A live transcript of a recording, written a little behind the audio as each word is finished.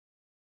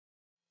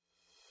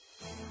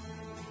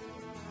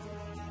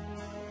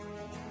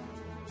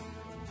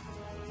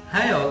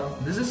Hi all,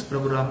 this is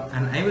Praburam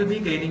and I will be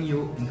guiding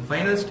you in the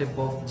final step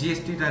of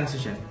GST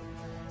transition.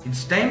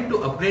 It's time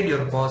to upgrade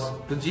your POS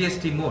to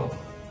GST mode.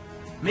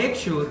 Make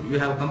sure you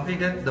have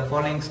completed the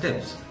following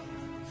steps.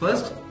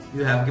 First,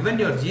 you have given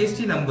your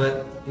GST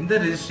number in the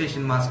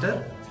registration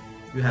master.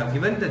 You have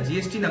given the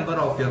GST number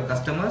of your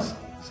customers,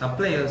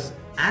 suppliers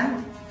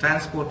and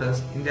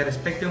transporters in their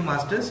respective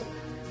masters,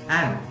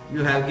 and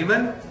you have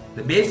given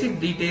the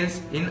basic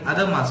details in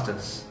other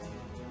masters.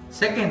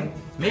 Second,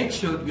 make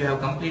sure you have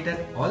completed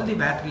all the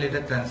VAT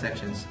related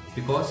transactions,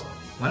 because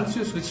once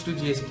you switch to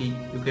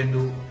GST, you can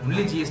do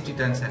only GST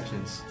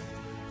transactions.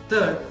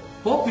 Third,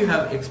 hope you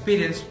have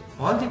experienced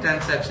all the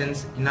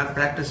transactions in our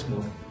practice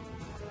mode.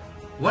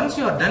 Once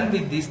you are done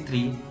with these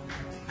three,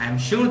 I am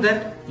sure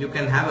that you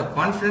can have a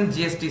confident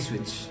GST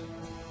switch.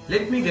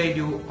 Let me guide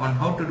you on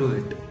how to do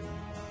it.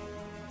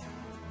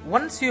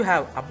 Once you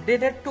have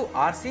updated to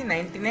RC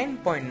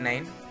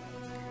 99.9,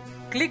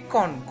 click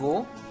on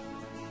Go,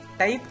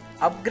 type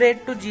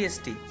Upgrade to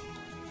GST.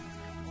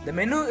 The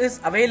menu is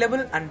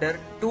available under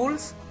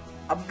Tools,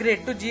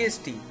 Upgrade to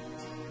GST.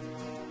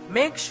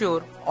 Make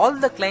sure all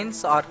the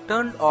clients are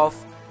turned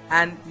off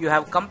and you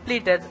have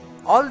completed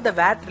all the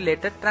VAT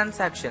related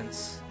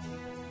transactions.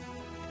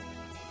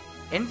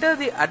 Enter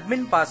the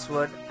admin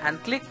password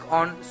and click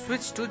on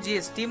Switch to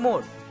GST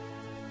mode.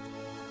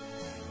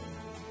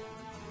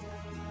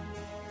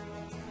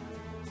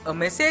 A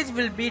message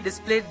will be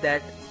displayed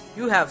that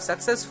you have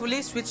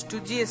successfully switched to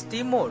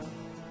GST mode.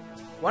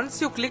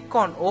 Once you click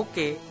on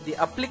OK, the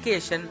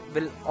application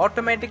will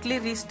automatically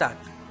restart.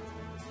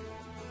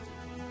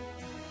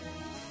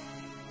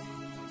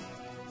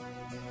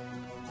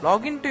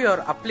 Log into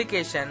your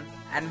application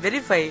and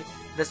verify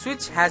the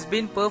switch has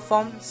been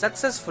performed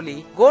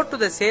successfully. Go to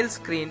the sales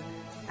screen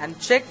and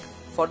check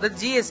for the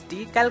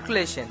GST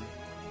calculation.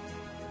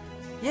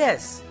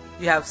 Yes,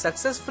 you have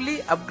successfully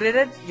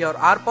upgraded your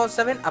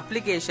RPOS7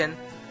 application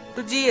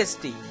to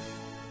GST.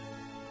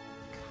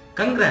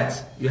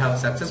 Congrats, you have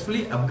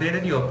successfully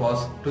upgraded your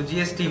POS to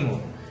GST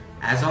mode.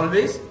 As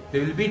always,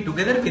 we will be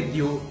together with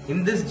you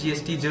in this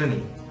GST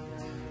journey.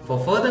 For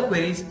further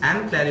queries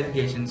and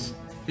clarifications,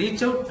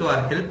 reach out to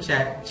our help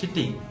chat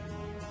Chitti.